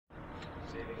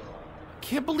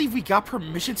can't believe we got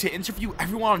permission to interview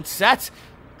everyone on set.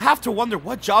 I have to wonder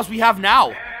what jobs we have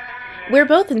now. We're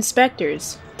both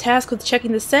inspectors, tasked with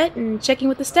checking the set and checking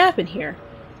with the staff in here.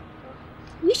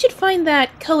 We should find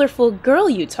that colorful girl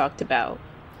you talked about.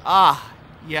 Ah,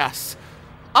 yes.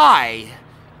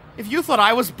 If you thought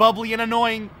I was bubbly and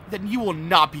annoying, then you will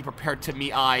not be prepared to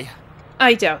meet I.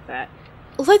 I doubt that.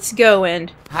 Let's go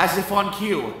and... As if on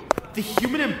cue, the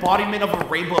human embodiment of a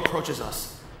rainbow approaches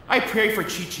us. I pray for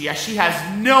Chi-Chi as she has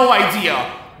no idea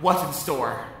what's in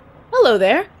store. Hello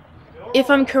there. If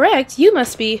I'm correct, you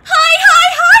must be... Hi!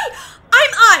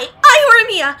 I'm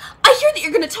Horimiya. I hear that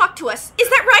you're gonna talk to us. Is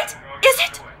that right? Is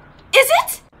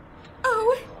it?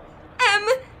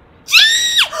 O-M-G!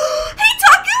 Hey,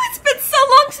 Taku, it's been so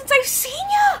long since I've seen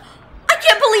you. I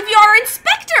can't believe you are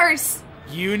inspectors.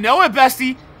 You know it,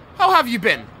 bestie. How have you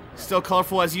been? Still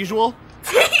colorful as usual?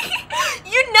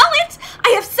 You know it! I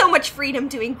have so much freedom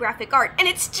doing graphic art, and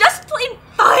it's just plain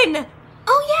fun!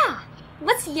 Oh yeah,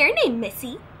 what's your name,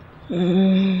 Missy?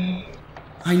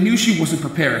 I knew she wasn't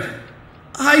prepared.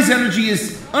 Ai's energy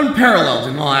is unparalleled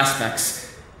in all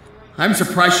aspects. I'm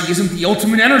surprised she isn't the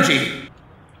ultimate energy.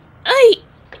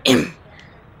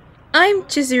 I'm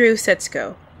Chizuru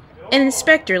Setsuko, an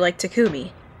inspector like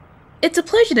Takumi. It's a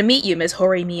pleasure to meet you, Ms.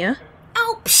 Horimiya.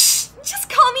 Oh, psh! Just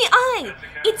call me Ai!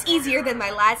 It's easier than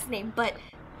my last name, but...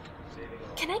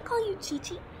 Can I call you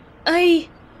Chi-Chi?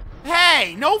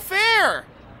 Hey, no fair!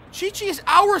 Chi-Chi is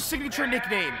our signature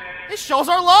nickname. It shows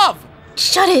our love.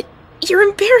 Shut it! You're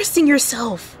embarrassing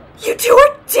yourself. You two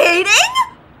are dating?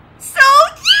 So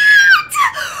cute!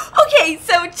 Okay,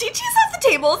 so Chi-Chi's off the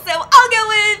table, so I'll go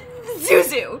with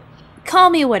Zuzu. Call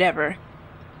me whatever.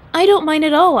 I don't mind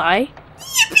at all, Ai.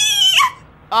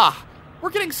 Yippee!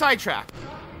 We're getting sidetracked.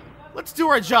 Let's do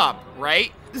our job,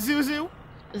 right, Zuzu?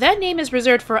 That name is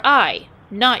reserved for I,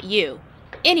 not you.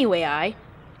 Anyway, I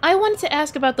wanted to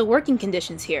ask about the working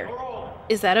conditions here.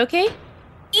 Is that okay?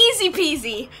 Easy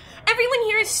peasy. Everyone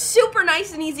here is super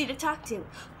nice and easy to talk to.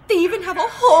 They even have a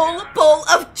whole bowl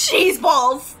of cheese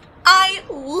balls. I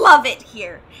love it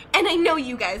here, and I know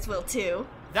you guys will too.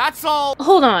 That's all.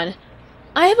 Hold on.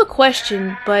 I have a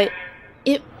question, but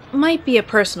it might be a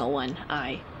personal one,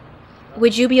 Ai.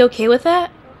 Would you be okay with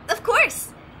that? Of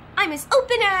course. I'm as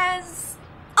open as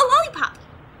a lollipop.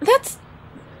 That's...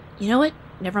 You know what?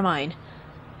 Never mind.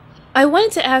 I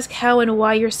wanted to ask how and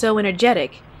why you're so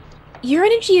energetic. Your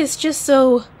energy is just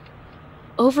so...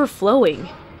 overflowing.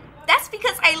 That's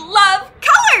because I love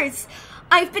colors!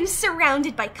 I've been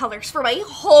surrounded by colors for my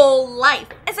whole life,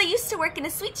 as I used to work in a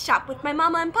sweet shop with my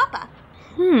mama and papa.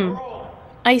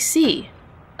 I see.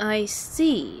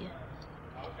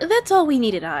 That's all we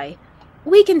needed, Ai.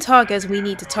 We can talk as we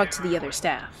need to talk to the other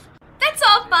staff. That's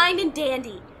all fine and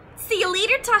dandy. See you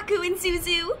later, Taku and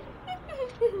Zuzu.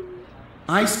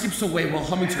 Ai skips away while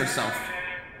humming to herself.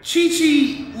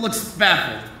 Chi-Chi looks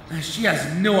baffled. She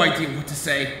has no idea what to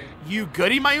say. You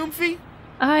goody, my oomphy?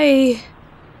 I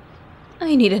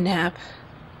need a nap.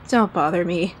 Don't bother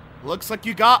me. Looks like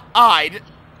you got eyed.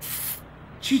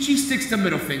 Chi-Chi sticks the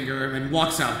middle finger and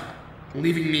walks out,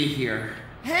 leaving me here.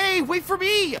 Hey, wait for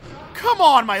me! Come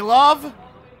on, my love!